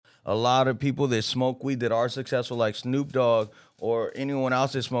a lot of people that smoke weed that are successful, like Snoop Dogg or anyone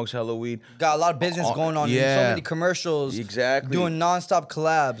else that smokes hella weed. Got a lot of business going on. Yeah. So many commercials. Exactly. Doing nonstop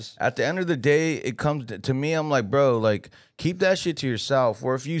collabs. At the end of the day, it comes to me. I'm like, bro, like keep that shit to yourself.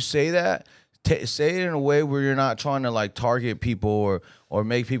 Or if you say that, say it in a way where you're not trying to like target people or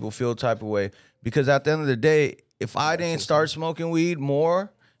make people feel type of way. Because at the end of the day, if I didn't start smoking weed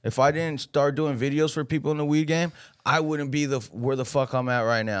more, if I didn't start doing videos for people in the weed game, I wouldn't be where the fuck I'm at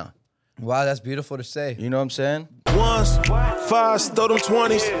right now. Wow, that's beautiful to say. You know what I'm saying? Once, fives, throw them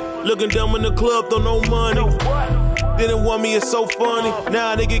 20s. Looking dumb in the club, throw no money. Didn't want me, it's so funny.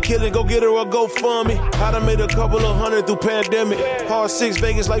 Now they get killed, go get her or go fund me. I done made a couple of hundred through pandemic. Hard 6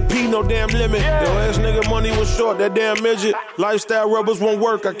 Vegas like P, no damn limit. Yo ass nigga money was short, that damn midget. Lifestyle rubbers won't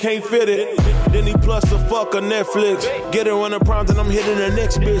work, I can't fit it. Then he plus a fuck on Netflix. Get her on the primes and I'm hitting the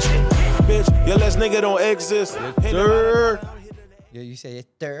next bitch. Bitch, your last nigga don't exist. Yeah, you say it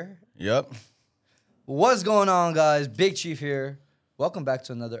there. Yep. What's going on, guys? Big Chief here. Welcome back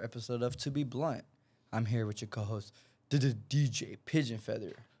to another episode of To Be Blunt. I'm here with your co-host, the DJ Pigeon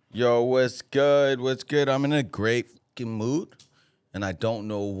Feather. Yo, what's good? What's good? I'm in a great fucking mood, and I don't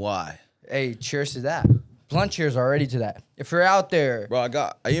know why. Hey, cheers to that. Blunt cheers already to that. If you're out there, Bro,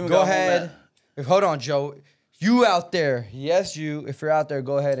 I even go got ahead. Hold on, Joe. You out there. Yes, you. If you're out there,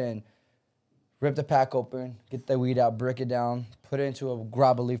 go ahead and rip the pack open, get the weed out, break it down, put it into a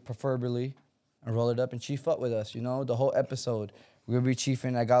grabber leaf preferably, and roll it up and chief up with us, you know, the whole episode. We're going to be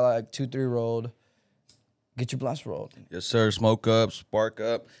chiefing. I got like 2-3 rolled. Get your blunts rolled. Yes, sir. Smoke up, spark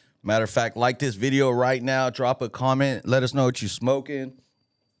up. Matter of fact, like this video right now. Drop a comment. Let us know what you smoking.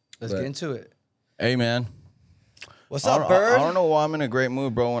 Let's get into it. Hey, man. What's up, Bird? I don't know why I'm in a great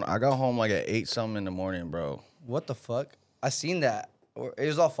mood, bro. When I got home like at 8 something in the morning, bro. What the fuck? I seen that. It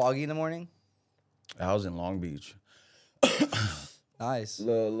was all foggy in the morning. I was in Long Beach. Nice.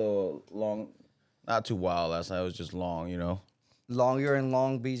 Little long. Not too wild last night. It was just long, you know. Longer in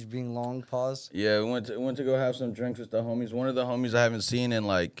Long Beach being long, pause. Yeah, we went to go have some drinks with the homies. One of the homies I haven't seen in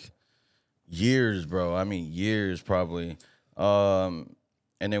like years, bro. I mean years probably. And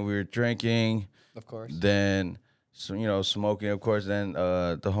then we were drinking. Of course. Then smoking, of course. Then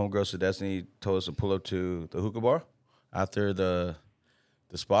the homegirls of Destiny told us to pull up to the hookah bar after the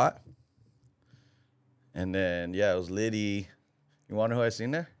spot. And then it was Liddy. You wanna know who I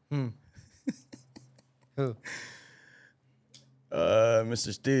seen there? Who?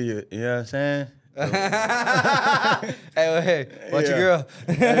 Mr. Steve, you know what I'm saying? Hey, watch your girl.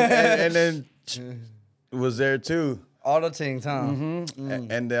 and then was there too. All the things, huh?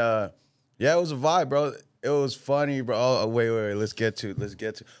 Mm-hmm. And it was a vibe, bro. It was funny, bro. Oh, wait. Let's get to.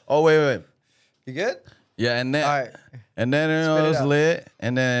 Oh, wait. You good? Yeah, and then All right. And then it was lit.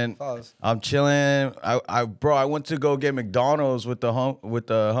 And then Pause. I'm chilling. I went to go get McDonald's with the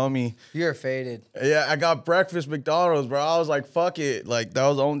homie. You're faded. Yeah, I got breakfast McDonald's, bro. I was like, fuck it. Like, that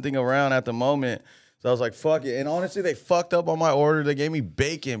was the only thing around at the moment. So I was like, fuck it. And honestly, they fucked up on my order. They gave me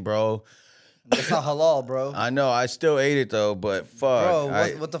bacon, bro. It's not halal, bro. I know. I still ate it, though, but fuck.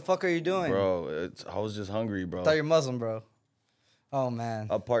 Bro, what the fuck are you doing? Bro, I was just hungry, bro. I thought you're Muslim, bro. Oh, man.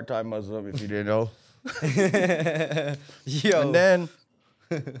 A part-time Muslim, if you didn't know. Yo. And then,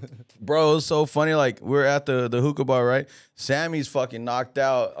 bro, it was so funny. Like, we're at the hookah bar, right? Sammy's fucking knocked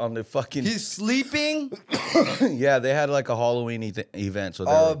out on the fucking... He's sleeping? Yeah, they had like a Halloween event.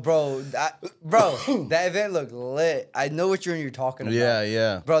 So bro, that event looked lit. I know what you're talking about.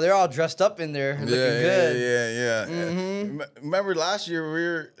 Yeah. Bro, they're all dressed up in there, looking good. Yeah. Mm-hmm. Remember last year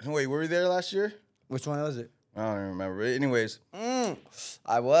were we there last year? Which one was it? I don't even remember. Anyways.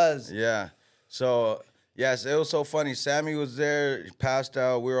 I was. Yeah. So, yes, it was so funny. Sammy was there, he passed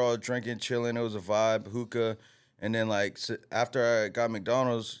out. We were all drinking, chilling. It was a vibe, hookah. And then, like, after I got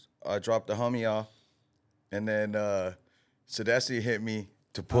McDonald's, I dropped the homie off. And then Sadesi hit me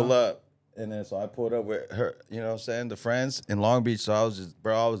to pull up. And then so I pulled up with her, you know what I'm saying, the friends in Long Beach. So I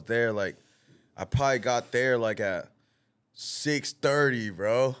was there, like, I probably got there, like, at 6:30,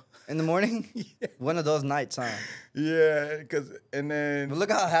 bro. In the morning? Yeah. One of those nights, huh? Yeah, and But then...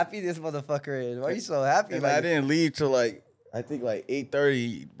 look how happy this motherfucker is. Why are you so happy? And I didn't leave till, like, I think, like,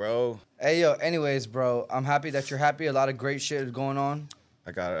 8:30, bro. Hey, yo, anyways, bro, I'm happy that you're happy. A lot of great shit is going on.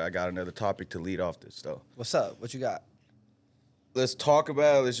 I got another topic to lead off this, though. What's up? What you got? Let's talk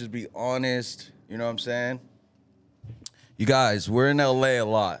about it. Let's just be honest. You know what I'm saying? You guys, we're in L.A. a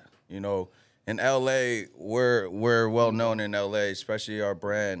lot, you know. In L.A., we're well known in L.A., especially our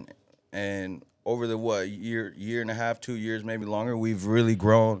brand. And over the, year and a half, 2 years, maybe longer, we've really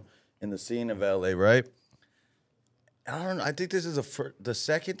grown in the scene of L.A., right? I don't know. I think this is the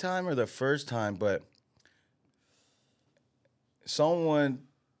second time or the first time, but someone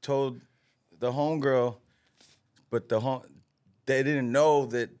told the homegirl, but they didn't know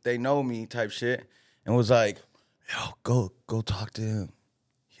that they know me type shit, and was like, yo, go talk to him.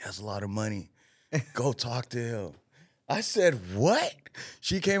 He has a lot of money. Go talk to him. I said, what?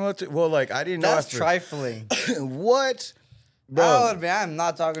 She came up to, well, like, I didn't know. That's trifling. What? Bro, Bro, man, I'm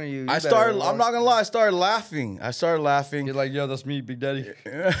not talking to you. I'm not gonna lie, I started laughing. You're like, yo, that's me, Big Daddy.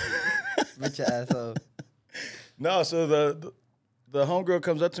 Bitch asshole. No, so the homegirl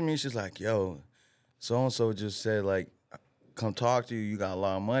comes up to me, she's like, yo, so-and-so just said, like, come talk to you, you got a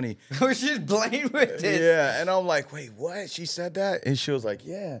lot of money. She's playing with it. Yeah, and I'm like, wait, what? She said that? And she was like,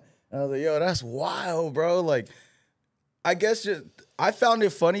 yeah. And I was like, yo, that's wild, bro. Like, I guess I found it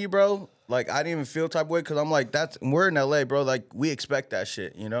funny, bro. Like, I didn't even feel type of way because I'm like, we're in LA, bro. Like, we expect that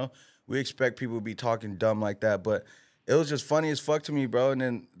shit, you know? We expect people to be talking dumb like that. But it was just funny as fuck to me, bro. And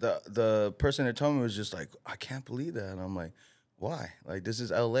then the person that told me was just like, I can't believe that. And I'm like, why? Like, this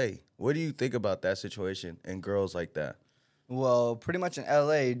is LA. What do you think about that situation and girls like that? Well, pretty much in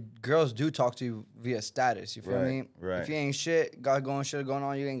LA, girls do talk to you via status. You feel me? Right. If you ain't shit shit going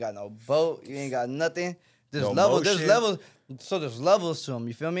on, you ain't got no boat, you ain't got nothing. There's No levels. There's motion. levels. So there's levels to them.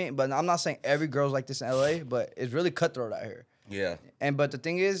 You feel me? But I'm not saying every girl's like this in LA, but it's really cutthroat out here. Yeah. But the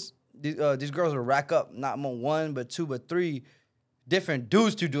thing is, these girls will rack up not one, but two, but three different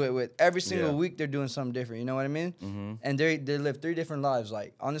dudes to do it with. Every single week they're doing something different. You know what I mean? Mm-hmm. And they live 3 different lives.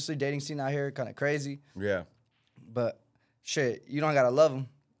 Like, honestly, dating scene out here kind of crazy. Yeah. But shit, you don't gotta love them.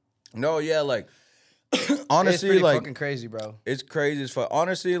 No, yeah, like, honestly, it's pretty like, fucking crazy, bro. it's crazy as fuck.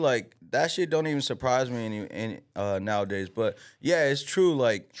 Honestly, like, that shit don't even surprise me nowadays. But yeah, it's true.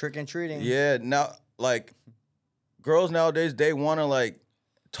 Like, Trick and treating. yeah, now, like, girls nowadays, they want to, like,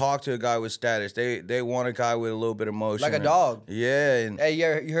 talk to a guy with status. They want a guy with a little bit of emotion. Like a dog. Yeah. And Hey,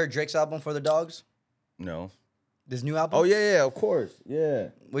 you heard Drake's album For the Dogs? no. This new album? Oh yeah, of course. Yeah.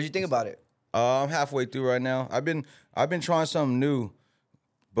 What'd you think about it? I'm halfway through right now. I've been trying something new,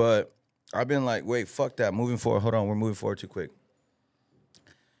 but I've been like, wait, fuck that. Moving forward. Hold on, we're moving forward too quick.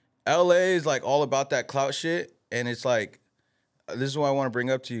 LA is like all about that clout shit, and it's like, this is what I want to bring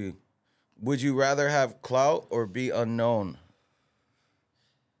up to you. Would you rather have clout or be unknown?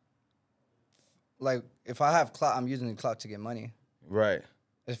 Like, if I have clout, I'm using the clout to get money. Right.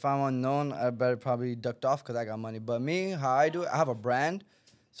 If I'm unknown, I better probably ducked off because I got money. But me, how I do it, I have a brand.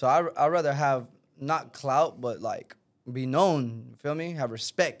 So I'd rather have not clout, but like be known. You feel me? Have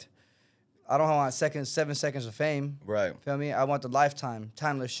respect. I don't want 7 seconds of fame. Right. Feel me? I want the lifetime,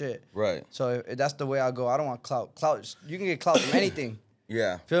 timeless shit. Right. So if that's the way I go. I don't want clout. Clout, you can get clout from anything.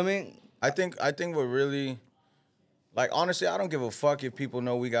 Yeah. Feel me? I think we're really, like, honestly, I don't give a fuck if people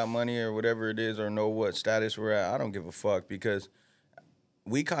know we got money or whatever it is or know what status we're at. I don't give a fuck because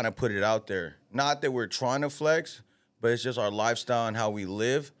we kind of put it out there. Not that we're trying to flex, but it's just our lifestyle and how we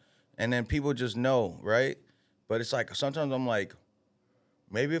live. And then people just know, right? But it's like, sometimes I'm like,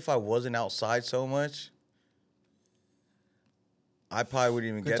 maybe if I wasn't outside so much, I probably wouldn't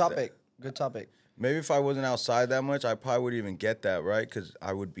even Good get topic. that. Good topic. Maybe if I wasn't outside that much, I probably wouldn't even get that, right? Because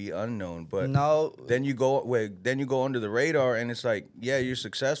I would be unknown. But No. then you go under the radar, and it's like, yeah, you're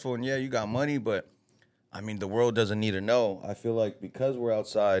successful, and yeah, you got money, but I mean, the world doesn't need to know. I feel like because we're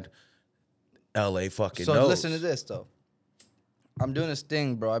outside, LA fucking knows. So listen to this though. I'm doing this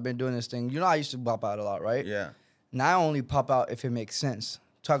thing, bro. I've been doing this thing. You know, I used to pop out a lot, right? Yeah. Now I only pop out if it makes sense.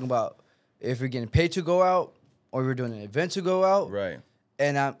 Talking about if we're getting paid to go out, or we're doing an event to go out, Right.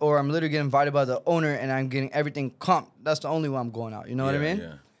 and I'm literally getting invited by the owner, and I'm getting everything comped. That's the only way I'm going out. You know what I Yeah, mean?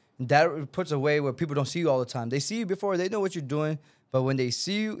 yeah. That puts a way where people don't see you all the time. They see you before, they know what you're doing, but when they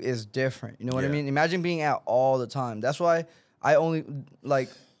see you, it's different. You know what I Yeah. mean? Imagine being out all the time. That's why I only like.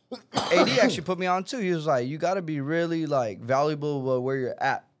 AD actually put me on too. He was like, you got to be really like valuable where you're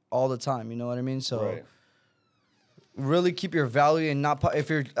at all the time. You know what I mean? So Right. really keep your value and not if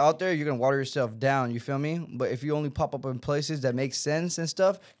you're out there, you're gonna water yourself down. You feel me? But if you only pop up in places that make sense and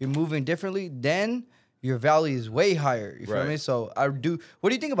stuff, you're moving differently, then your value is way higher. You feel Right. me? So I do. What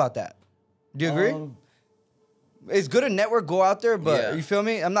do you think about that? Do you agree? It's good to network, go out there, but Yeah. you feel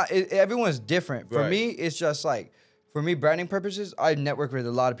me? Everyone's different. For Right. me, it's just like, for me, branding purposes, I network with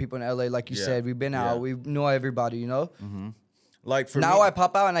a lot of people in LA. Like you Yeah. said, we've been Yeah. out, we know everybody, you know? Like for Now me, I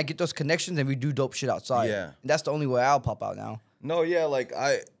pop out and I get those connections and we do dope shit outside. Yeah. And that's the only way I'll pop out now. No, yeah, like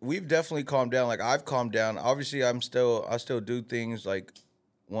we've definitely calmed down. Like I've calmed down. Obviously, I still do things like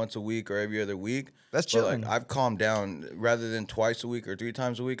once a week or every other week. That's But, chilling. like, I've calmed down rather than twice a week or 3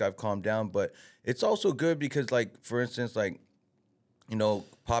 times a week. I've calmed down, but it's also good because, like, for instance, like, you know,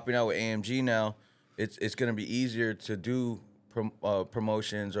 popping out with AMG now, it's gonna be easier to do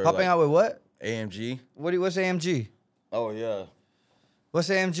promotions or Popping like out with what? AMG. What's AMG? Oh yeah. What's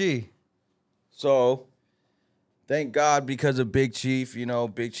AMG? So, thank God because of Big Chief. You know,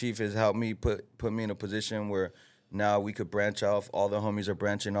 Big Chief has helped me put me in a position where now we could branch off. All the homies are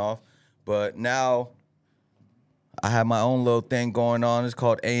branching off. But now I have my own little thing going on. It's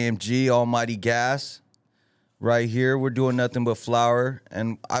called AMG, Almighty Gas. Right here, we're doing nothing but flour.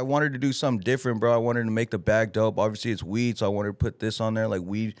 And I wanted to do something different, bro. I wanted to make the bag dope. Obviously, it's weed, so I wanted to put this on there, like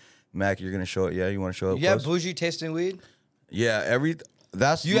weed. Mac, you're going to show it. Yeah, you want to show it? You have bougie tasting weed? Yeah,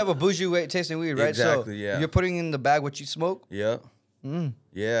 that's... You have a bougie tasting weed, right? Exactly, so yeah. You're putting in the bag what you smoke? Yeah.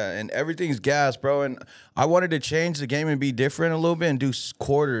 Yeah, and everything's gas, bro. And I wanted to change the game and be different a little bit and do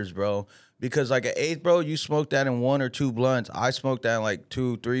quarters, bro. Because like an eighth, bro, you smoke that in 1 or 2 blunts. I smoke that in like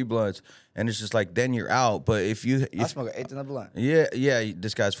 2, 3 blunts. And it's just like, then you're out. But if I smoke an eighth in a blunt. Yeah,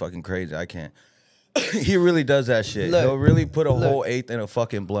 this guy's fucking crazy. I can't. He really does that shit. Look, He'll really put a whole eighth in a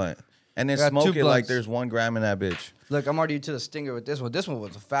fucking blunt. And then I got smoke 2 it like blunts. there's 1 gram in that bitch. Look, I'm already to the stinger with this one. This one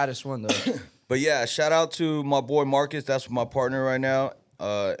was the fattest one, though. But yeah, shout out to my boy Marcus. That's my partner right now.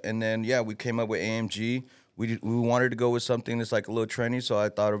 And then, yeah, we came up with AMG. We wanted to go with something that's like a little trendy, so I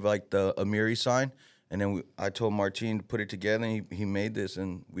thought of like the Amiri sign. And then I told Martin to put it together, and he made this,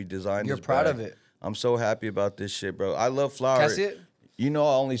 and we designed You're this proud bag. of it. I'm so happy about this shit, bro. I love flour. Can I see it? You know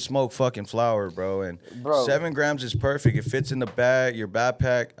I only smoke fucking flour, bro. And Bro. 7 grams is perfect. It fits in the bag, your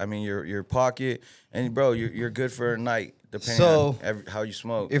backpack, your pocket. And, bro, you're good for a night, depending on how you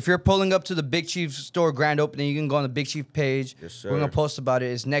smoke. If you're pulling up to the Big Chief store grand opening, you can go on the Big Chief page. Yes, sir. We're going to post about it.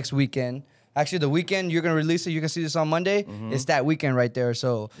 It's next weekend. Actually, the weekend you're going to release it. You can see this on Monday. It's that weekend right there.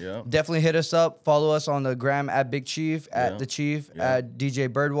 So Yeah. definitely hit us up. Follow us on the gram at Big Chief, at Yeah. The Chief, Yeah. at DJ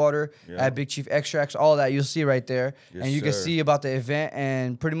Birdwater, Yeah. at Big Chief Extracts. All that you'll see right there. Yes, and you can sir. see about the event.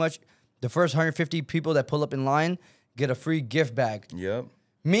 And pretty much the first 150 people that pull up in line get a free gift bag. Yep.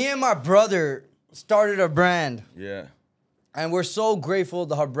 Me and my brother started a brand. Yeah. And we're so grateful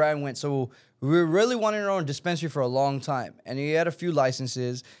that our brand went. So we were really wanting our own dispensary for a long time. And we had a few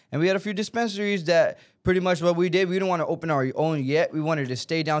licenses. And we had a few dispensaries that pretty much what we did, we didn't want to open our own yet. We wanted to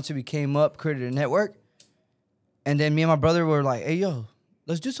stay down till we came up, created a network. And then me and my brother were like, hey, yo,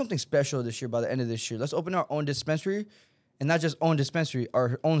 let's do something special this year by the end of this year. Let's open our own dispensary. And not just own dispensary,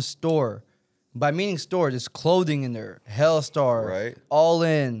 our own store. By meaning store, there's clothing in there. Hellstar. Right. All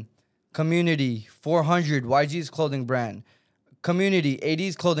In. Community. 400. YG's clothing brand. Community.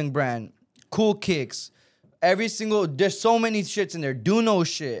 AD's clothing brand. Cool Kicks. Every single, there's so many shits in there. Duno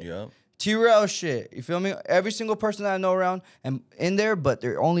shit. Yep. T-Rail shit. You feel me? Every single person that I know around and in there, but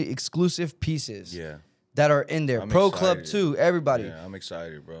they're only exclusive pieces. Yeah. That are in there. I'm Pro Club excited. too. Everybody. Yeah, I'm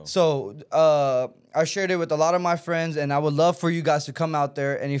excited, bro. So I shared it with a lot of my friends, and I would love for you guys to come out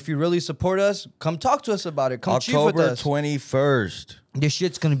there. And if you really support us, come talk to us about it. Come chief with October us. 21st. This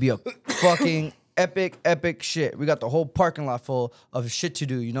shit's gonna be a fucking epic shit. We got the whole parking lot full of shit to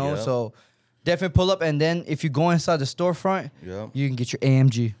do, you know? Yeah. So definitely pull up, and then if you go inside the storefront, Yeah. you can get your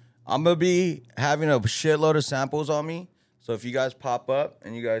AMG. I'm going to be having a shitload of samples on me. So if you guys pop up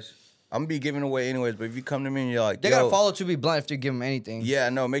and I'm going to be giving away anyways. But if you come to me and you're like, They yo, gotta follow To Be Blunt if they give them anything. Yeah,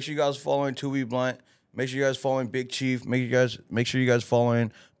 no, make sure you guys following 2B Blunt. Make sure you guys following Big Chief. Make sure you guys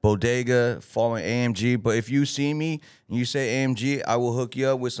following Bodega, following AMG. But if you see me and you say AMG, I will hook you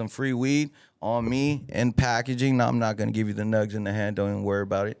up with some free weed on me and packaging. No, I'm not going to give you the nugs in the hand. Don't even worry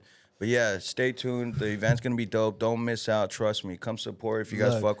about it. But yeah, stay tuned. The event's going to be dope. Don't miss out. Trust me. Come support if you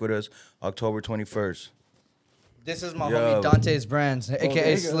guys Look. fuck with us. October 21st. This is my Yo. homie Dante's Brands, aka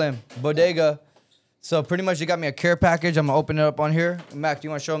Bodega. Slim. Bodega. So pretty much you got me a care package. I'm gonna open it up on here. Mac, do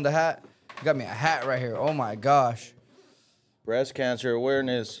you wanna show him the hat? You got me a hat right here. Oh my gosh. Breast cancer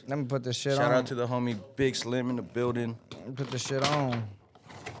awareness. Let me put this shit on. Shout out to the homie Big Slim in the building. Let me put this shit on.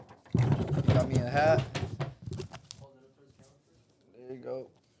 Got me a hat. There you go.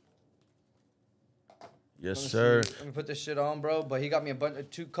 Yes, Let me sir. see. Let me put this shit on, bro. But he got me a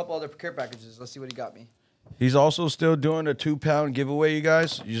couple other care packages. Let's see what he got me. He's also still doing a 2-pound giveaway, you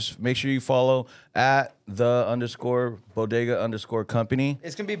guys. You just make sure you follow at the _bodega_ company.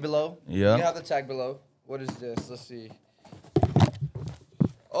 It's gonna be below. Yeah. You have the tag below. What is this? Let's see.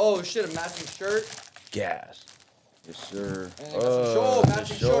 Oh shit, a matching shirt. Gas. Yes, sir. And I got some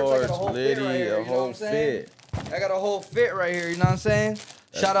matching shorts. I got a whole fit Liddy, right here. a You know what whole I'm saying? fit. I got a whole fit right here. You know what I'm saying?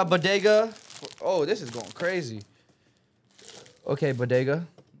 Shout out Bodega. Oh, this is going crazy. Okay, Bodega.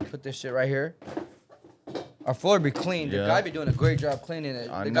 Put this shit right here. Our floor be clean. The Yeah. guy be doing a great job cleaning it.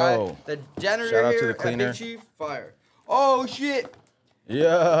 I the know. Guy, the janitor Shout out to here the at cleaner. Big Chief, fire. Oh shit. Yeah.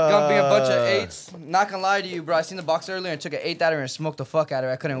 Gonna be a bunch of 8s. Not gonna lie to you, bro. I seen the box earlier and took an 8 out of her and smoked the fuck out of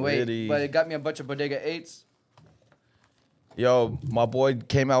her. I couldn't wait. Liddy. But it got me a bunch of Bodega 8s. Yo, my boy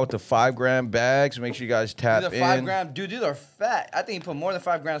came out with the 5 gram bags. Make sure you guys tap These are in. 5 grams. Dude, these are fat. I think he put more than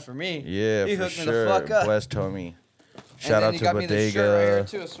 5 grams for me. Yeah, he for hooked sure. me the fuck up. Bless Tommy. And Shout then out he to got me the shirt right here Bodega.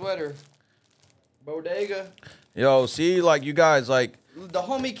 too, a sweater. Bodega. Yo, see, like you guys, like The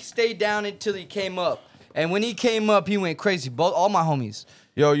homie stayed down until he came up. And when he came up, he went crazy. All my homies.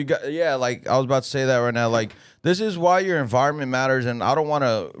 yo, you got like I was about to say that right now. Like this is why your environment matters, and I don't want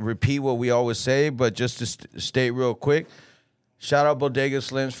to repeat what we always say, but just to state real quick. Shout out Bodega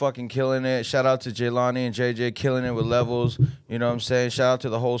Slim's fucking killing it. Shout out to Jaylani and JJ killing it with levels. You know what I'm saying? Shout out to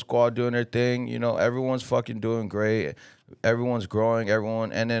the whole squad doing their thing. You know, everyone's fucking doing great. Everyone's growing,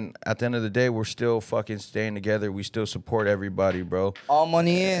 and then at the end of the day, we're still fucking staying together. We still support everybody, bro. All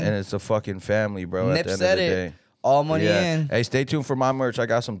money in. And it's a fucking family, bro, at Nip the end said of the it. day. All money in. Hey, stay tuned for my merch. I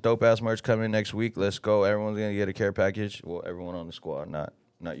got some dope ass merch coming next week. Let's go. Everyone's gonna get a care package. Well, everyone on the squad, not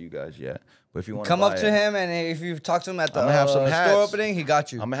you guys yet. But if you want to Come up to him, and if you talk to him at the I'm gonna have some hats. store opening, he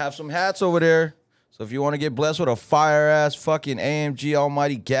got you. I'm gonna have some hats over there. So if you want to get blessed with a fire ass fucking AMG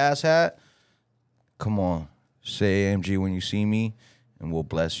Almighty gas hat, come on, say AMG when you see me, and we'll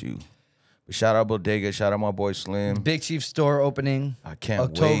bless you. But shout out Bodega, shout out my boy Slim. Big Chief store opening. I can't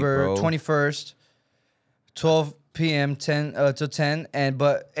October wait, bro. 21st, 12 p.m. 10 till 10.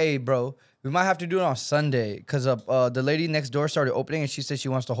 But hey, bro, we might have to do it on Sunday because the lady next door started opening and she said she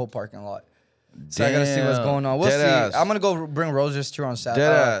wants the whole parking lot. So I gotta see what's Damn. going on. We'll see. Deadass. I'm gonna go bring Rose's tour on Saturday.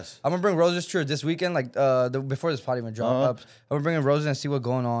 Deadass. I'm gonna bring Rose's tour this weekend, like before this pot even drop up. I'm gonna bring in Roses and see what's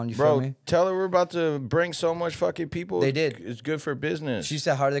going on. You feel Bro, me? tell her we're about to bring so much fucking people. They did. It's good for business. She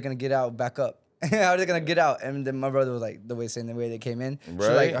said, "How are they gonna get out? Back up? How are they gonna get out?" And then my brother was like, the way they came in. She's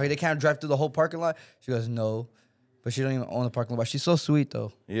like, Right. "Oh, they can't drive through the whole parking lot." She goes, "No," but she don't even own the parking lot. But she's so sweet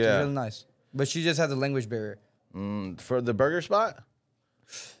though. Yeah. She's really nice. But she just has a language barrier. For the burger spot?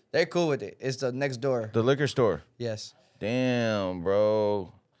 They're cool with it. It's the next door. The liquor store. Yes. Damn,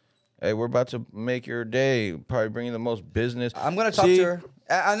 bro. Hey, we're about to make your day. Probably bringing the most business. I'm gonna talk to her.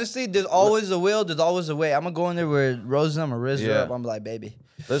 Honestly, there's always a will. There's always a way. I'm gonna go in there with Rose and I'm gonna raise her Yeah. up. I'm like, baby.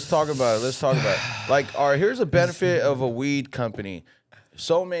 Let's talk about it. Like, all right, here's a benefit of a weed company.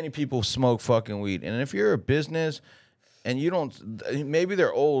 So many people smoke fucking weed. And if you're a business and you don't, maybe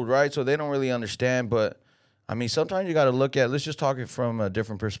they're old, right? So they don't really understand. But, I mean, sometimes you got to look at, let's just talk it from a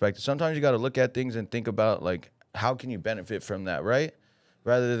different perspective. Sometimes you got to look at things and think about, like, how can you benefit from that, right?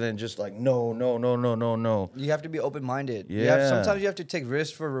 Rather than just like, no. You have to be open-minded. Yeah. Sometimes you have to take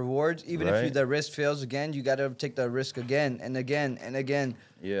risks for rewards. Even if Right. the risk fails again, you got to take the risk again and again and again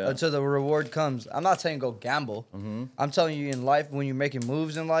Yeah. until the reward comes. I'm not saying go gamble. I'm telling you in life, when you're making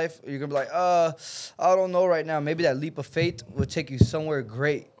moves in life, you're going to be like, I don't know right now. Maybe that leap of faith will take you somewhere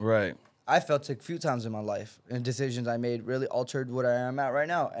great. Right. I felt it a few times in my life, and decisions I made really altered what I am at right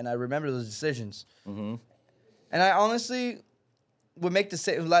now. And I remember those decisions. And I honestly would make the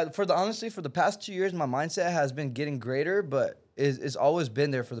same. Like for the past 2 years, my mindset has been getting greater, but it's always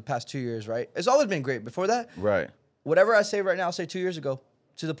been there for the past 2 years, right? It's always been great. Before that, Right. whatever I say right now, I'll say 2 years ago.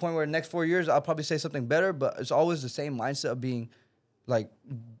 To the point where the next 4 years, I'll probably say something better. But it's always the same mindset of being, like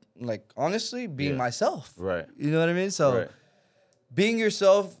honestly, being Yeah. myself. Right. You know what I mean? So, Right. being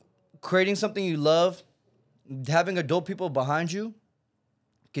yourself, creating something you love, having adult people behind you,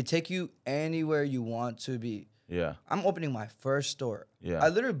 can take you anywhere you want to be. Yeah. I'm opening my first store. Yeah. I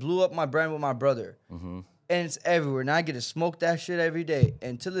literally blew up my brand with my brother. And it's everywhere. Now I get to smoke that shit every day.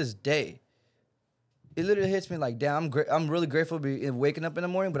 And to this day, it literally hits me like, damn, I'm really grateful to be waking up in the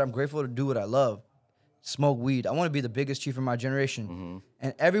morning, but I'm grateful to do what I love. Smoke weed. I want to be the biggest chief in my generation.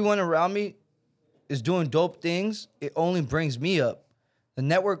 And everyone around me is doing dope things. It only brings me up. The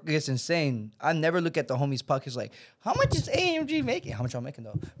network gets insane. I never look at the homies' pockets like, how much is AMG making? How much I'm making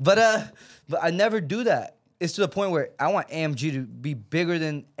though? But I never do that. It's to the point where I want AMG to be bigger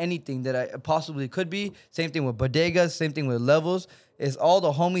than anything that I possibly could be. Same thing with Bodegas, same thing with Levels. It's all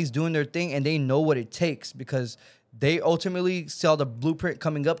the homies doing their thing and they know what it takes because they ultimately saw the blueprint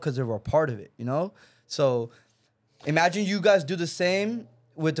coming up because they were a part of it, you know? So imagine you guys do the same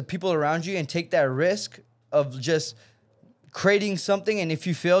with the people around you and take that risk of just creating something, and if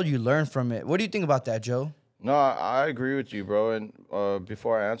you fail, you learn from it. What do you think about that, Joe? No, I agree with you, bro. And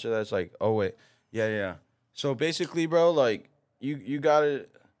before I answer that, it's like, oh wait, yeah. So basically, bro, like you gotta,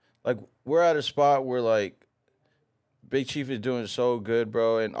 like we're at a spot where like Big Chief is doing so good,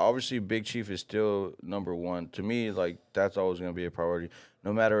 bro, and obviously Big Chief is still number one to me. Like that's always gonna be a priority.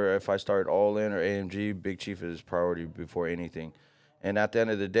 No matter if I start All In or AMG, Big Chief is priority before anything. And at the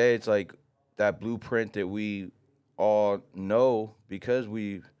end of the day, it's like that blueprint that we all know because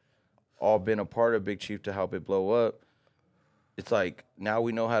we've all been a part of Big Chief to help it blow up. it's like now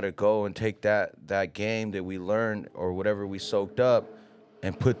we know how to go and take that game that we learned or whatever we soaked up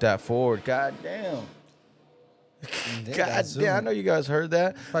and put that forward. God damn. God damn, I know you guys heard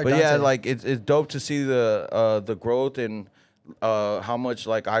that. Probably But yeah, Dante. like it's dope to see the growth and how much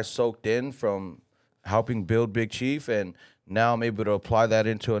like I soaked in from helping build Big Chief, and now I'm able to apply that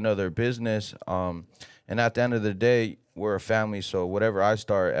into another business. And at the end of the day, we're a family, so whatever I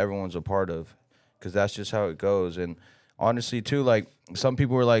start, everyone's a part of, because that's just how it goes. And honestly, too, like some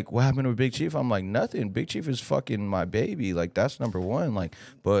people were like, "What happened to Big Chief?" I'm like, "Nothing. Big Chief is fucking my baby. Like that's number one. Like,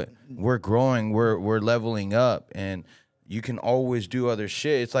 but we're growing, we're leveling up, and you can always do other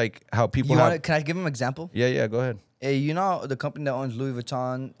shit. It's like how people Can I give him an example? Yeah, go ahead. Hey, you know the company that owns Louis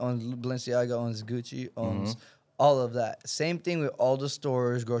Vuitton, owns Balenciaga, owns Gucci, owns all of that. Same thing with all the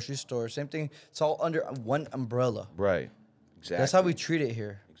stores, grocery stores. Same thing. It's all under one umbrella. Right. Exactly. That's how we treat it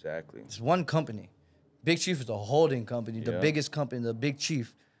here. Exactly. It's one company. Big Chief is a holding company, the Yeah. biggest company, the Big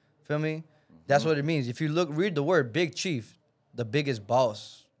Chief. Feel me? That's what it means. If you read the word Big Chief, the biggest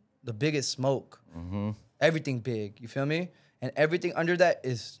boss, the biggest smoke, everything big. You feel me? And everything under that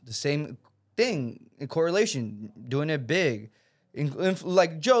is the same thing in correlation, doing it big.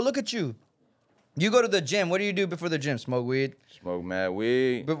 Like Joe, look at you. You go to the gym. What do you do before the gym? Smoke weed. Smoke mad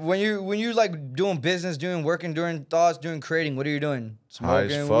weed. But when you like doing business, doing working, doing thoughts, doing creating, what are you doing? High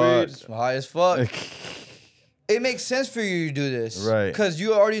as Smoking fuck. weed. High as fuck. It makes sense for you to do this, Right. Because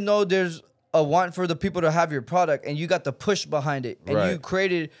you already know there's a want for the people to have your product, and you got the push behind it, and Right. you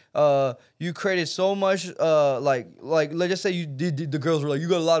created so much, like let's just say you did. The girls were like, you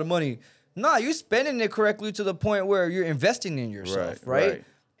got a lot of money. Nah, you spending it correctly to the point where you're investing in yourself, right?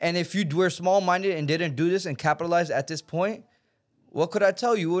 And if you were small-minded and didn't do this and capitalize at this point, what could I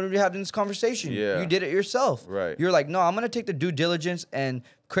tell you? We wouldn't be having this conversation. Yeah. You did it yourself. Right. You're like, no, I'm going to take the due diligence and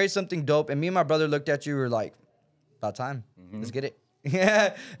create something dope. And me and my brother looked at you. We were like, about time. Let's get it.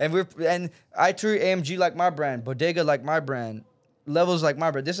 Yeah. And I treat AMG like my brand. Bodega like my brand. Levels like my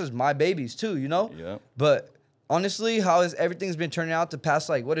brand. This is my babies too, you know? Yeah. But honestly, how has everything's been turning out the past,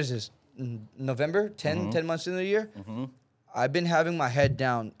 like, what is this? November? 10 months into the year? I've been having my head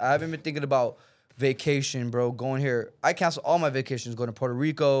down. I haven't been thinking about vacation, bro. Going here. I canceled all my vacations, going to Puerto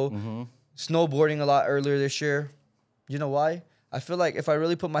Rico, snowboarding a lot earlier this year. You know why? I feel like if I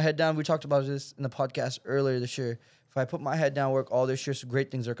really put my head down, we talked about this in the podcast earlier this year. If I put my head down, work all this year, so great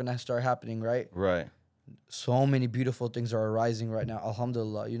things are going to start happening, right? Right. So many beautiful things are arising right now.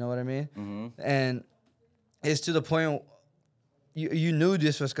 Alhamdulillah. You know what I mean? And it's to the point you knew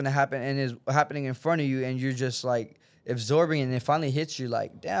this was going to happen and is happening in front of you, and you're just like absorbing it, and it finally hits you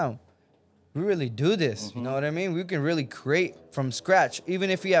like, damn, we really do this. You know what I mean? We can really create from scratch. Even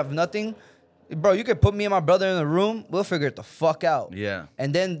if we have nothing, bro, you could put me and my brother in the room, we'll figure it the fuck out. Yeah.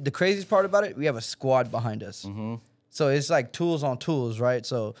 And then the craziest part about it, we have a squad behind us. So it's like tools on tools, right?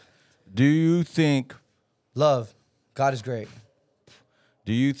 So Do you think love, God is great.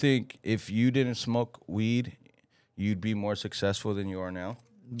 if you didn't smoke weed, you'd be more successful than you are now?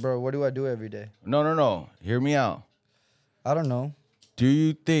 Bro, what do I do every day? No. Hear me out. I don't know. Do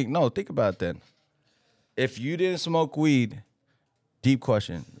you think think about it then. If you didn't smoke weed, deep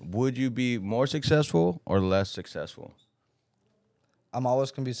question, would you be more successful or less successful? I'm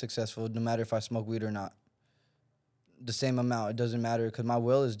always going to be successful no matter if I smoke weed or not. The same amount. It doesn't matter because my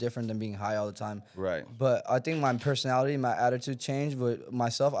will is different than being high all the time. Right. But I think my personality, my attitude changed with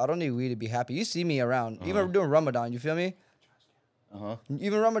myself. I don't need weed to be happy. You see me around. Even during Ramadan, you feel me?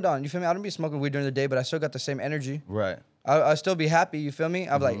 Even Ramadan, you feel me? I don't be smoking weed during the day, but I still got the same energy. Right. I still be happy, you feel me?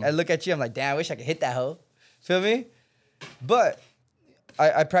 I'm like, I look at you, I'm like, damn, I wish I could hit that hoe. Feel me? But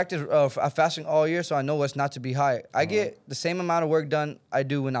I practice fasting all year, so I know what's not to be high. I get the same amount of work done I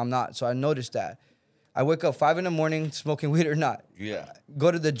do when I'm not, so I noticed that. I wake up 5 a.m, smoking weed or not. Yeah.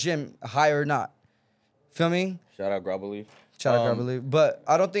 Go to the gym, high or not. Feel me? Shout out Grabberleaf. Shout out Grabberleaf. But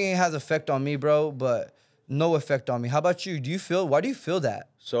I don't think it has effect on me, bro, but no effect on me. How about you? Why do you feel that?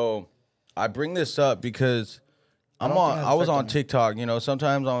 So I bring this up because don't think it has I was effect on on me. TikTok. You know,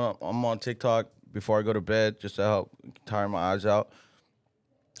 sometimes I'm on TikTok before I go to bed just to help tire my eyes out.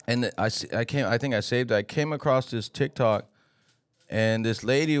 And I think I saved it. I came across this TikTok, and this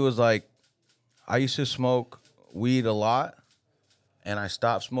lady was like, I used to smoke weed a lot, and I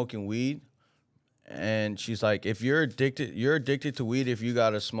stopped smoking weed. And she's like, if you're addicted to weed if you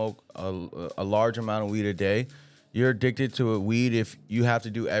gotta smoke a large amount of weed a day. You're addicted to weed if you have to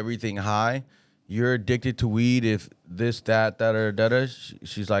do everything high. You're addicted to weed if this, that, da.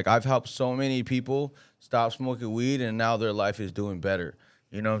 She's like, I've helped so many people stop smoking weed, and now their life is doing better.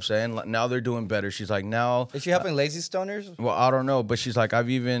 You know what I'm saying? Now they're doing better. She's like, now. Is she helping lazy stoners? Well, I don't know, but she's like, I've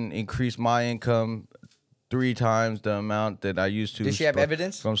even increased my income 3 times the amount that I used to. Did she have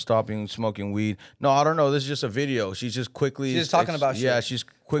evidence? From stopping smoking weed? No, I don't know. This is just a video. She's just quickly. She's just talking about shit. Yeah, she's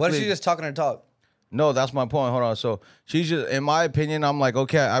quickly. What if she's just talking her talk? No, that's my point. Hold on. So she's just, in my opinion, I'm like,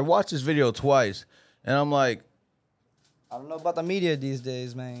 okay, I watched this video twice, and I'm like, I don't know about the media these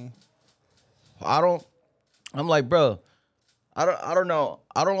days, man. I'm like, bro, I don't know.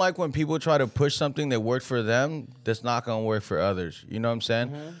 I don't like when people try to push something that worked for them that's not gonna work for others. You know what I'm saying?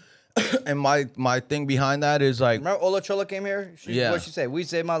 Mm-hmm. And my thing behind that is like, Remember Ola Chola came here? Yeah. What'd she say? Weed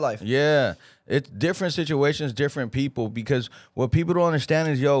saved my life. yeah, it's different situations, different people. Because what people don't understand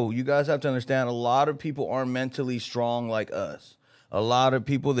is, you guys have to understand, a lot of people aren't mentally strong like us. A lot of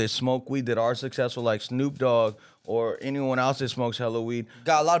people that smoke weed that are successful, like Snoop Dogg or anyone else that smokes hella weed,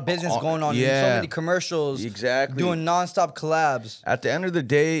 Got a lot of business going on. Yeah. So many commercials. Exactly. Doing nonstop collabs. at the end of the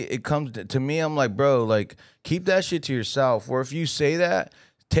day, it comes to me. I'm like, bro, like, keep that shit to yourself. Or if you say that,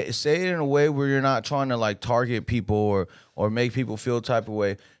 say it in a way where you're not trying to like target people or make people feel a type of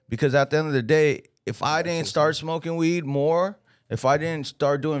way. Because at the end of the day, if I didn't start smoking weed more, if I didn't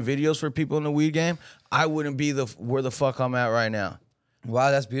start doing videos for people in the weed game, I wouldn't be where the fuck I'm at right now.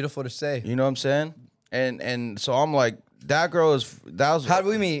 Wow, that's beautiful to say. You know what I'm saying? And so I'm like, that was How did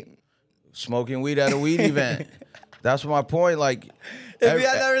we meet? smoking weed at a weed event. That's my point. Like, If we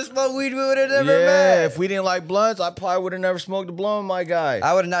had never smoked weed, we would have never yeah, met. if we didn't like blunts, I probably would have never smoked a blunt, my guy.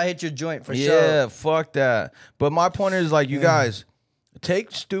 I would have not hit your joint for Yeah, sure. fuck that. But my point is, like, you guys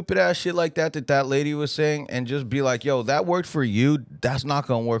take stupid ass shit like that lady was saying and just be like, yo, that worked for you. That's not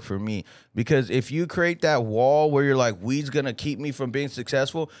gonna work for me. Because if you create that wall where you're like, weed's gonna keep me from being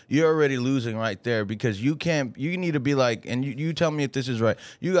successful, you're already losing right there. Because you need to be like, and you tell me if this is right.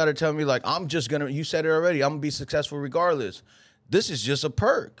 You gotta tell me, like, you said it already, I'm gonna be successful regardless. This is just a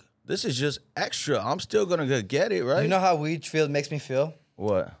perk. This is just extra. I'm still gonna get it, right? You know how weed makes me feel?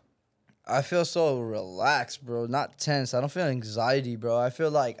 What? I feel so relaxed, bro. Not tense. I don't feel anxiety, bro. I feel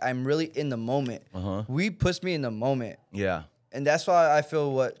like I'm really in the moment. Weed puts me in the moment. Yeah. And that's why I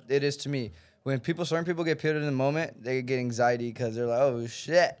feel what it is to me. When certain people get put in the moment, they get anxiety because they're like, oh,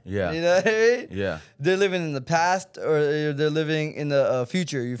 shit. Yeah. You know what I mean? Yeah. They're living in the past or they're living in the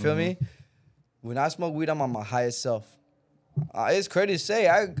future. You feel me? When I smoke weed, I'm on my highest self. It's crazy to say.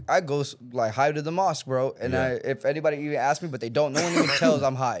 I go like high to the mosque, bro. And Yeah. if anybody even asks me, but they don't, no one even tells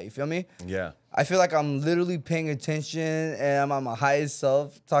I'm high. You feel me? Yeah. I feel like I'm literally paying attention and I'm on my highest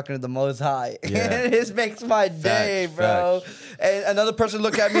self talking to the Most High. Yeah. And this makes my day, Facts, bro. And another person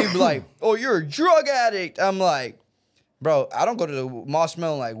look at me and be like, oh, you're a drug addict. I'm like, bro, I don't go to the mosque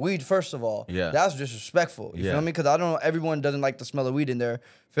smelling like weed, first of all. Yeah. That's disrespectful. You Yeah. feel me? Because I don't know, everyone doesn't like the smell of weed in there.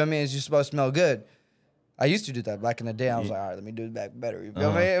 Feel me? It's just supposed to smell good. I used to do that back in the day. I was like, all right, let me do it back better. You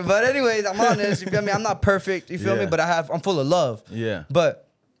feel me? But anyways, I'm honest. You feel me? I'm not perfect. You feel me? Yeah. But I'm full of love. Yeah. But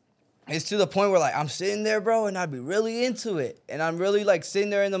it's to the point where like I'm sitting there, bro, and I'd be really into it. And I'm really like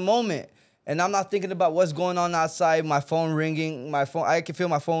sitting there in the moment. And I'm not thinking about what's going on outside, my phone ringing, I can feel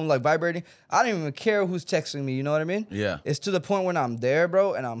my phone like vibrating. I don't even care who's texting me, you know what I mean? Yeah. It's to the point when I'm there,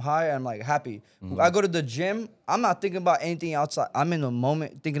 bro, and I'm high, and I'm like happy. I go to the gym, I'm not thinking about anything outside. I'm in the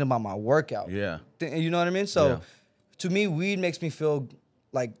moment thinking about my workout. Yeah. You know what I mean? So Yeah. to me, weed makes me feel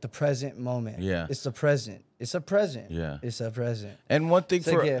like the present moment. Yeah. It's the present. It's a present. Yeah. It's a present. And one thing It's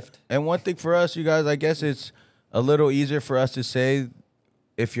a gift. And one thing for us, you guys, I guess it's a little easier for us to say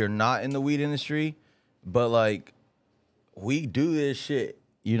if you're not in the weed industry, but like we do this shit.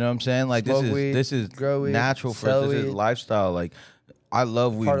 You know what I'm saying? Like Smoke weed, this is grow weed, natural for sell us. This is weed. lifestyle. Like I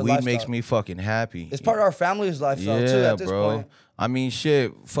love weed. Part of Weed lifestyle. makes me fucking happy. It's part of our family's lifestyle too Yeah, at this bro. point. I mean,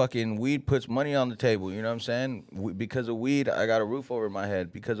 shit, fucking weed puts money on the table. You know what I'm saying? Because of weed, I got a roof over my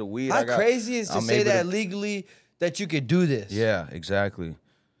head. Because of weed, How crazy is to I'm say able that legally that you could do this? Yeah, exactly.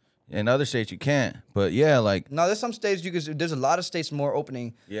 In other states, you can't. But yeah, like, No, there's some states you can. There's a lot of states more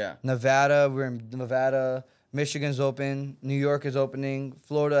opening. yeah. Nevada, we're in Nevada. Michigan's open. New York is opening.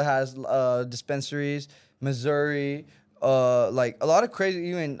 Florida has dispensaries. Missouri, like a lot of crazy.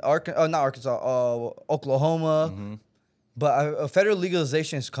 Even not Arkansas, Oklahoma. Mm-hmm. But a federal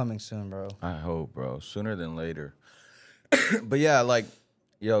legalization is coming soon, bro. I hope, bro. Sooner than later. But yeah, like,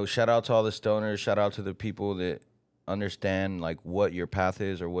 yo, shout out to all the stoners. Shout out to the people that understand, like, what your path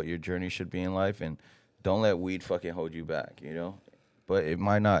is or what your journey should be in life. And don't let weed fucking hold you back, you know? But it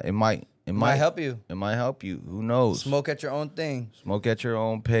might not. It might help you. It might help you. Who knows? Smoke at your own thing. Smoke at your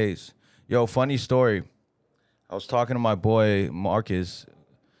own pace. Yo, funny story. I was talking to my boy, Marcus,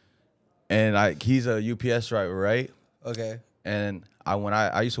 and he's a UPS driver, right? Okay. And when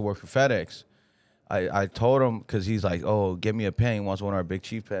I used to work for FedEx, I told him, because he's like, oh, get me a pen. He wants one of our Big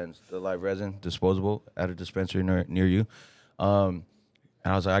Chief pens, the live resin, disposable, at a dispensary near you.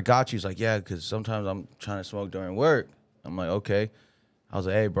 And I was like, I got you. He's like, yeah, because sometimes I'm trying to smoke during work. I'm like, okay. I was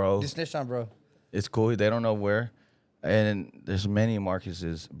like, hey, bro. You snitched on, bro. It's cool. They don't know where. And there's many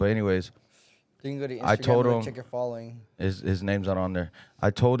Marcuses. But anyways, You can go to Instagram I told and him check your following. his name's not on there.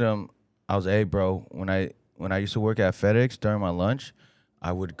 I told him, I was, hey, bro, when I used to work at FedEx during my lunch,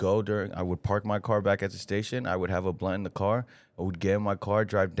 I would park my car back at the station. I would have a blunt in the car. I would get in my car,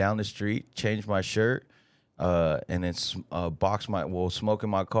 drive down the street, change my shirt, and then smoke in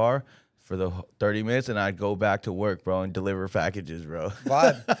my car for the 30 minutes, and I'd go back to work, bro, and deliver packages, bro.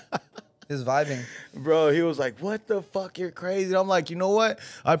 Vibe. His vibing. Bro, he was like, what the fuck, you're crazy. And I'm like, you know what?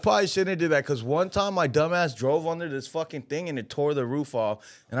 I probably shouldn't have did that, because one time my dumbass drove under this fucking thing, and it tore the roof off.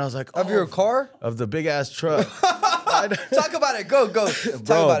 And I was like, Of your car? Of the big-ass truck. Talk about it. Go.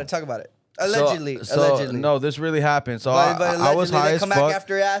 Talk about it. Allegedly. No, this really happened. So But I was allegedly, high they as come fuck. back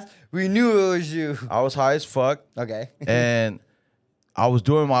after your ass. We knew it was you. I was high as fuck. Okay. And I was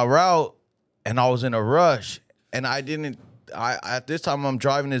doing my route, and I was in a rush. And at this time, I'm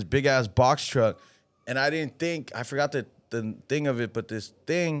driving this big-ass box truck, and I forgot the thing of it, but this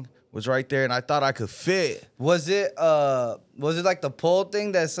thing was right there, and I thought I could fit. Was it like the pole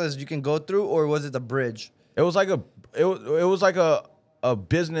thing that says you can go through, or was it the bridge? It was like a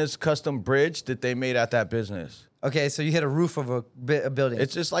business custom bridge that they made at that business. Okay, so you hit a roof of a building.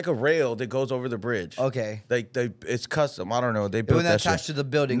 It's just like a rail that goes over the bridge. Okay. It's custom. I don't know. They It built wasn't that attached shit. to the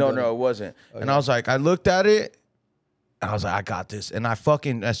building. No, it wasn't. Okay. And I was like, I looked at it, and I was like, I got this. And I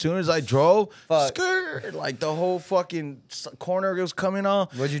fucking, as soon as I drove, skirt, like the whole fucking corner was coming on.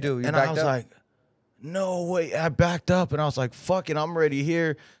 What'd you do? You and backed I was up? like, no way. I backed up, and I was like, fuck it, I'm ready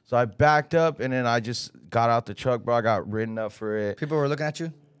here. So I backed up, and then I just got out the truck, bro. I got ridden up for it. People were looking at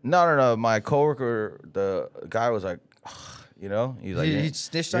you? No. My coworker, the guy was like, you know, he's like, He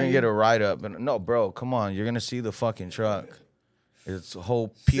snitched on you're you? gonna get a ride up. And no, bro, come on, you're gonna see the fucking truck. It's a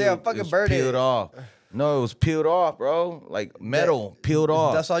whole Yeah, fucking bird peeled it. off. No, it was peeled off, bro. Like metal peeled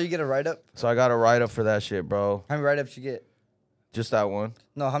off. That's all you get a write up? So I got a write up for that shit, bro. How many write ups you get? Just that one.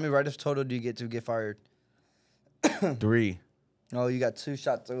 No, how many write ups total do you get to get fired? 3. Oh, you got 2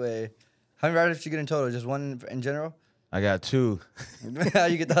 shots away. How many write ups you get in total? Just one in general? I got 2. How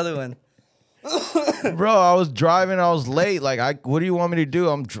you get the other one? Bro, I was driving. I was late. Like, what do you want me to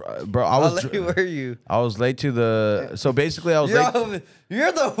do? Bro. How late were you? I was late to the. So basically, I was late.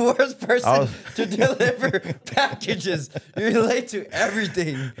 You're the worst person to deliver packages. You're late to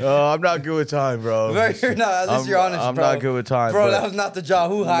everything. I'm not good with time, bro. Bro, you're not. At least you're honest, I'm bro. not good with time, Bro, but- that was not the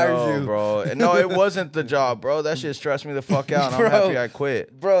job. Who hired you? bro. No, it wasn't the job, bro. That shit stressed me the fuck out. And Bro. I'm happy I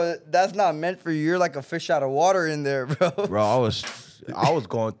quit, Bro, that's not meant for you. You're like a fish out of water in there, bro. bro. I was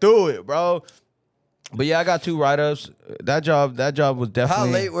going through it, bro. But yeah, I got 2 write-ups. That job was How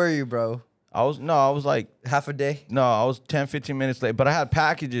definitely. late were you, bro? I was like, Half a day? no, I was 10, 15 minutes late. But I had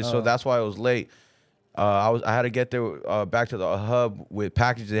packages, so that's why I was late. I had to get there back to the hub with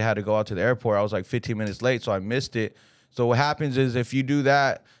packages. They had to go out to the airport. I was like 15 minutes late, so I missed it. So what happens is if you do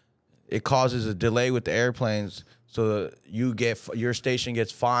that, it causes a delay with the airplanes. So your station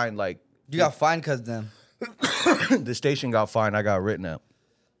gets fined. Like You got fined because them. the station got fined. I got written up.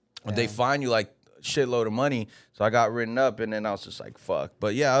 They fine you like shitload of money. So I got written up, and then I was just like, fuck.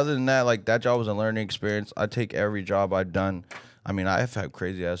 But yeah, other than that, like that job was a learning experience. I take every job I've done. I mean, I've had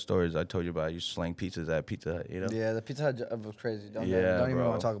crazy ass stories. I told you about. I used to slang pizzas at Pizza Hut, you know? Yeah, the Pizza Hut job was crazy. Don't even bro.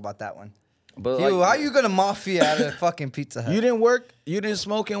 want to talk about that one. But Yo, like, how you gonna mafia out of a fucking Pizza Hut? you didn't work? You didn't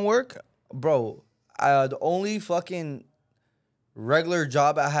smoke and work? Bro, the only fucking regular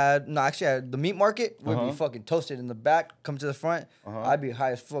job I had, no, actually, I had the meat market would be fucking toasted in the back, come to the front. I'd be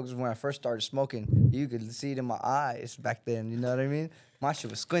high as fuck. 'Cause when I first started smoking, you could see it in my eyes back then. You know what I mean? My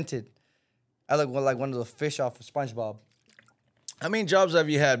shit was squinted. I looked like one of those fish off of SpongeBob. How many jobs have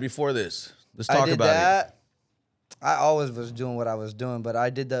you had before this? Let's talk I did about that. I always was doing what I was doing, but I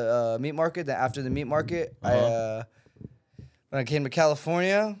did the meat market. Then after the meat market, when I came to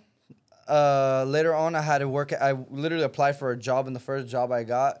California, later on I had to work. I literally applied for a job, and the first job I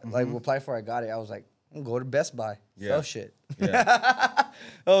got, like applied for, I got it. I was like, I'm gonna go to Best Buy, sell shit. Yeah.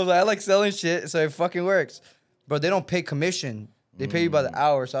 I was like, I like selling shit, so it fucking works. But they don't pay commission. They pay you by the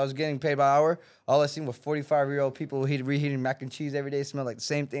hour. So I was getting paid by hour. All I seen was 45-year-old people reheating mac and cheese every day, smell like the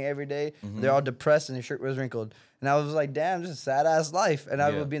same thing every day. They're all depressed and their shirt was wrinkled. And I was like, damn, this is a sad-ass life. And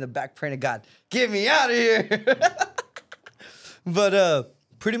I would be in the back praying to God, get me out of here. But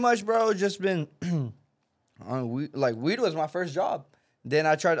pretty much, bro, just been on weed. Like, weed was my first job. Then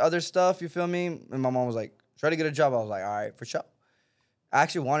I tried other stuff, you feel me? And my mom was like, try to get a job. I was like, all right, for sure. I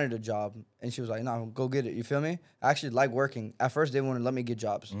actually wanted a job, and she was like, "No, go get it." You feel me? I actually like working. At first, they wouldn't let me get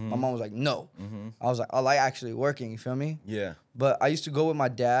jobs. My mom was like, "No." I was like, "I like actually working." You feel me? Yeah. But I used to go with my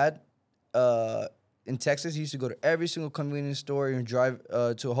dad in Texas. He used to go to every single convenience store and drive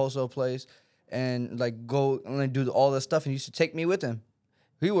to a wholesale place and like go and like, do all this stuff. And he used to take me with him.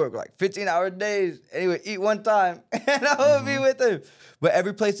 He worked like 15-hour days and he would eat one time and I would be with him. But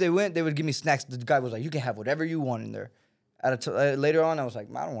every place they went, they would give me snacks. The guy was like, "You can have whatever you want in there." Later on, I was like,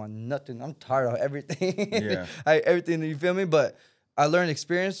 "Man, I don't want nothing. I'm tired of everything." Yeah. Everything, you feel me? But I learned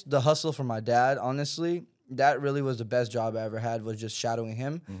experience, the hustle from my dad, honestly. That really was the best job I ever had, was just shadowing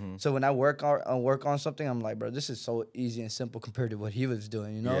him. So when I work on something, I'm like, bro, this is so easy and simple compared to what he was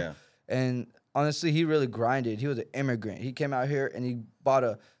doing, you know? Yeah. And honestly, he really grinded. He was an immigrant. He came out here and he bought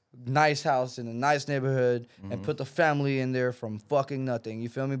a nice house in a nice neighborhood and put the family in there from fucking nothing. You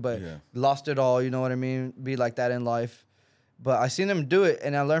feel me? But lost it all, you know what I mean? Be like that in life. But I seen him do it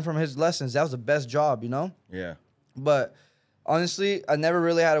and I learned from his lessons. That was the best job, you know? Yeah. But honestly, I never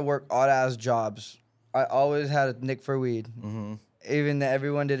really had to work odd-ass jobs. I always had a nick for weed. Even that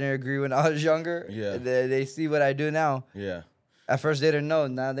everyone didn't agree when I was younger. Yeah. They see what I do now. Yeah. At first, they didn't know.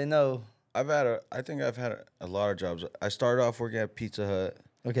 Now they know. I think I've had a lot of jobs. I started off working at Pizza Hut.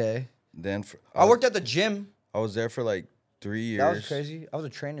 Okay. Then I worked at the gym. I was there for like 3 years. That was crazy. I was a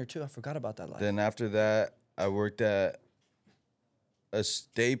trainer, too. I forgot about that life. Then after that, I worked at a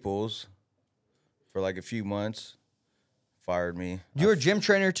Staples for like a few months. Fired me. You were a gym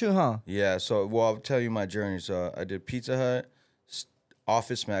trainer, too, huh? Yeah, so, well, I'll tell you my journey. So I did Pizza Hut,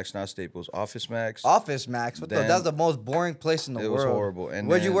 Office Max, not Staples, Office Max. Office Max. That was the most boring place in the world. It was horrible. And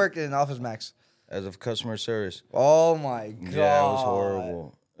where'd you work in Office Max? As of customer service. Oh, my God. Yeah, it was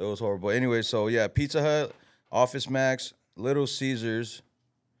horrible. It was horrible. Anyway, so, yeah, Pizza Hut, Office Max, Little Caesars.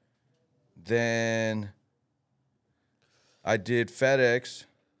 Then I did FedEx.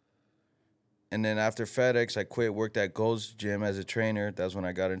 And then after FedEx, I quit, worked at Gold's Gym as a trainer. That's when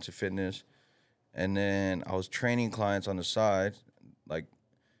I got into fitness. And then I was training clients on the side.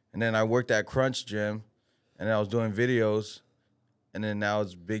 And then I worked at Crunch Gym. And then I was doing videos. And then now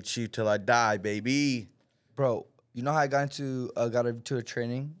it's Big Chief till I die, baby. Bro, you know how I got into a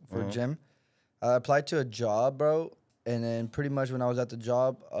training for a gym? I applied to a job, bro. And then pretty much when I was at the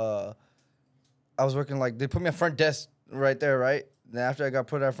job, I was working they put me at front desk right there, right? Then after I got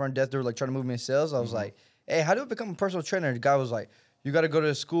put at front desk, they were like trying to move me in sales. I was like, "Hey, how do I become a personal trainer?" The guy was like, "You got to go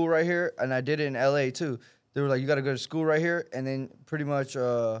to school right here." And I did it in LA too. They were like, "You got to go to school right here." And then pretty much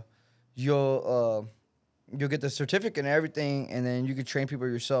you'll get the certificate and everything. And then you can train people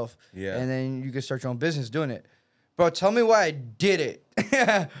yourself. Yeah. And then you can start your own business doing it. Bro, tell me why I did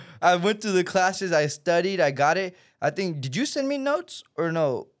it. I went to the classes. I studied. I got it. I think, did you send me notes or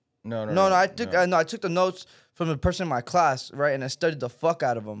no? No. I took the notes from the person in my class, right? And I studied the fuck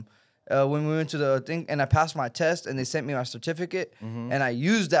out of them. When we went to the thing, and I passed my test, and they sent me my certificate, and I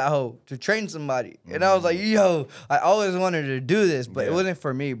used that hoe to train somebody. And I was like, yo, I always wanted to do this, but it wasn't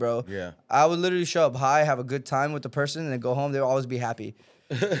for me, bro. Yeah. I would literally show up high, have a good time with the person, and then go home. They would always be happy.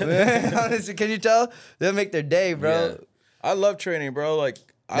 Honestly, can you tell? They'll make their day, bro. Yeah. I love training, bro.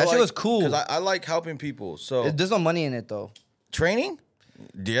 That shit was cool. Because I like helping people. So There's no money in it, though. training?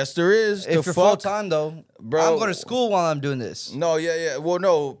 Yes, there is. If you're full time, though, Bro. I'm going to school while I'm doing this. No, yeah. Well,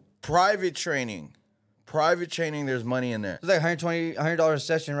 no. Private training. There's money in there. It's like $100 a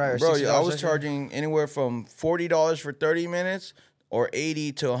session, right? Or Bro, $60 I was session? charging anywhere from $40 for 30 minutes or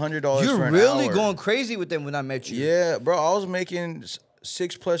 $80 to $100 for You're an really hour. going crazy with them when I met you. Yeah, bro. I was making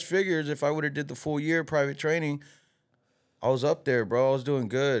 6+ figures if I would have did the full year private training. I was up there, bro. I was doing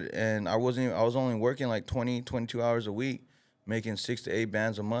good. And I was only working like 20, 22 hours a week, making 6 to 8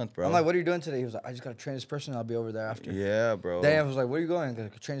 bands a month, bro. I'm like, what are you doing today? He was like, I just got to train this person. I'll be over there after. Yeah, bro. Then I was like, where are you going?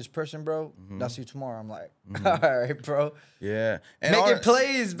 I train this person, bro. I'll see you tomorrow. I'm like, all right, bro. Yeah. And Making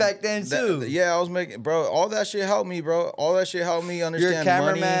plays back then, too. Yeah, I was making, bro, all that shit helped me, bro. All that shit helped me understand You're a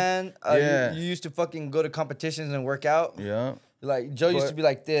cameraman. Yeah. You used to fucking go to competitions and work out. Yeah. Like, Joe used to be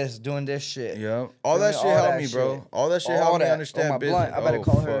like this, doing this shit. Yeah. All that shit helped me, bro. All that shit helped me understand my business. blunt. I better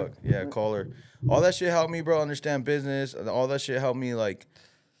call her. Yeah, call her. All that shit helped me, bro, understand business. All that shit helped me, like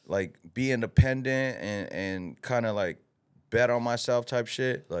be independent and kind of, like, bet on myself type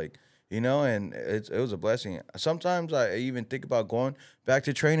shit. Like, you know, and it was a blessing. Sometimes I even think about going back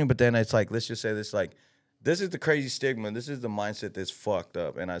to training, but then it's like, let's just say this, like, this is the crazy stigma. This is the mindset that's fucked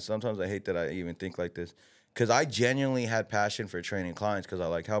up. And sometimes I hate that I even think like this. Because I genuinely had passion for training clients because I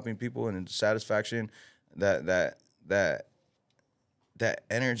like helping people and the satisfaction that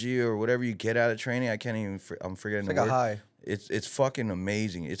energy or whatever you get out of training. I can't even. I'm forgetting It's the like word. a high. It's fucking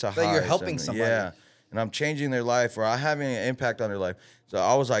amazing. It's a Like high. you're helping somebody. Yeah, and I'm changing their life or I'm having an impact on their life. So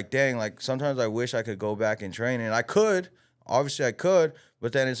I was like, dang, like sometimes I wish I could go back and train, and I could. Obviously I could,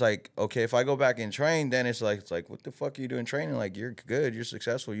 but then it's like, okay, if I go back and train, then it's like, what the fuck are you doing training? Like, you're good, you're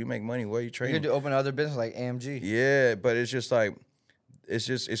successful, you make money. What are you You training? could open other business like AMG. Yeah, but it's just like,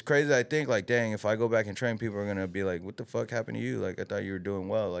 it's crazy. I think like, dang, if I go back and train, people are gonna be like, what the fuck happened to you? Like, I thought you were doing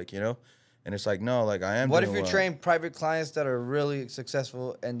well, like, you know? And it's like, no, like I am. What if doing you well. train private clients that are really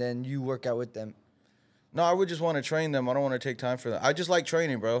successful and then you work out with them? No, I would just want to train them. I don't want to take time for that. I just like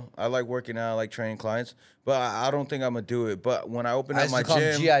training, bro. I like working out. I like training clients, but I don't think I'm gonna do it. But when I open I up used my to call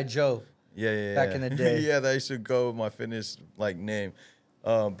him gym, G.I. Joe. yeah, back in the day. yeah, that used to go with my fitness like name.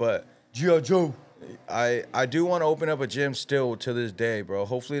 But G.I. Joe. I do want to open up a gym still to this day, bro.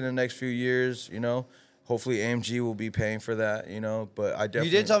 Hopefully in the next few years, you know. Hopefully AMG will be paying for that, you know. But I definitely.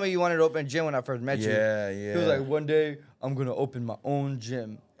 You did tell me you wanted to open a gym when I first met you. Yeah. He was like, one day I'm gonna open my own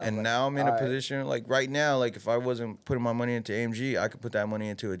gym. And like, now I'm in a "All right." position, like right now, like if I wasn't putting my money into AMG, I could put that money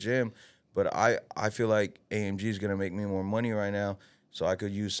into a gym. But I feel like AMG is going to make me more money right now. So I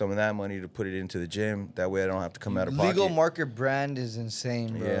could use some of that money to put it into the gym. That way I don't have to come out of pocket. Legal market brand is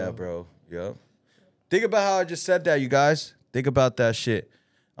insane, bro. Yeah, bro. Yep. Think about how I just said that, you guys. Think about that shit.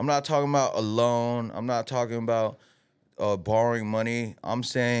 I'm not talking about a loan. I'm not talking about borrowing money. I'm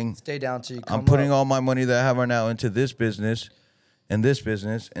saying Stay down till you come I'm putting up. all my money that I have right now into this business and this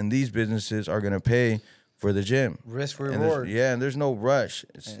business, and these businesses are going to pay for the gym. Risk And reward. and there's no rush.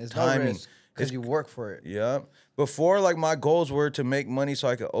 It's And it's timing. no risk because you work for it. Yep. Before, like, my goals were to make money so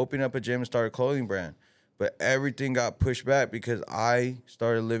I could open up a gym and start a clothing brand. But everything got pushed back because I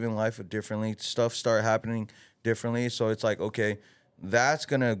started living life differently. Stuff started happening differently. So it's like, okay, that's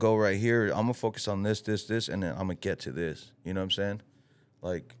going to go right here. I'm going to focus on this, and then I'm going to get to this. You know what I'm saying?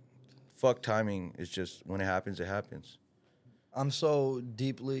 Like, fuck timing. It's just when it happens, it happens. I'm so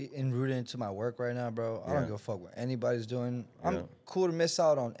deeply enrooted into my work right now, bro. I don't Yeah. give a fuck what anybody's doing. Yeah. I'm cool to miss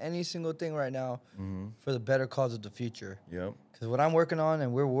out on any single thing right now for the better cause of the future. Yep. Because what I'm working on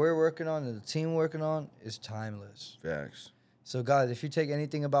and we're working on and the team working on is timeless. Facts. So, guys, if you take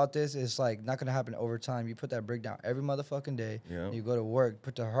anything about this, it's like not going to happen over time. You put that brick down every motherfucking day. Yeah. You go to work,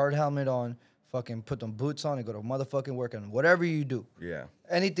 put the hard helmet on, fucking put them boots on and go to motherfucking work and whatever you do. Yeah.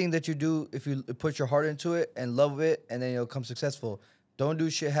 Anything that you do, if you put your heart into it and love it, and then you'll come successful. Don't do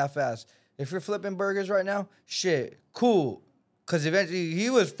shit half-assed. If you're flipping burgers right now, shit, cool. Because eventually he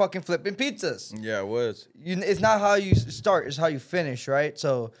was fucking flipping pizzas. Yeah, it was. It's not how you start, it's how you finish, right?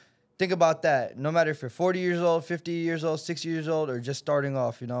 So think about that. No matter if you're 40 years old, 50 years old, 60 years old, or just starting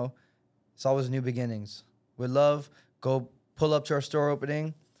off, you know, it's always new beginnings. With love, go pull up to our store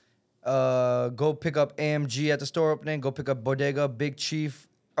opening. Go pick up AMG at the store opening. Go pick up Bodega, Big Chief.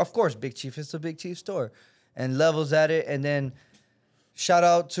 Of course, Big Chief. It's the Big Chief store. And Levels at it. And then shout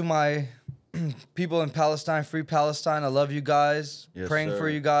out to my people in Palestine, Free Palestine. I love you guys. Yes, Praying sir. for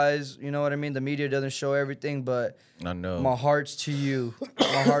you guys. You know what I mean? The media doesn't show everything, but I know. my heart's to you.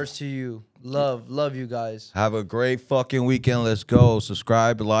 My heart's to you. Love you guys. Have a great fucking weekend. Let's go.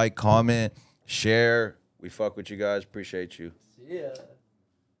 Subscribe, like, comment, share. We fuck with you guys. Appreciate you. Yeah.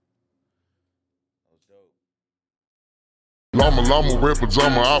 Llama, red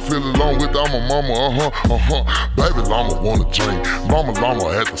pajama, I feel alone with my mama, Baby llama wanna drink,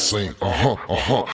 mama had to sing,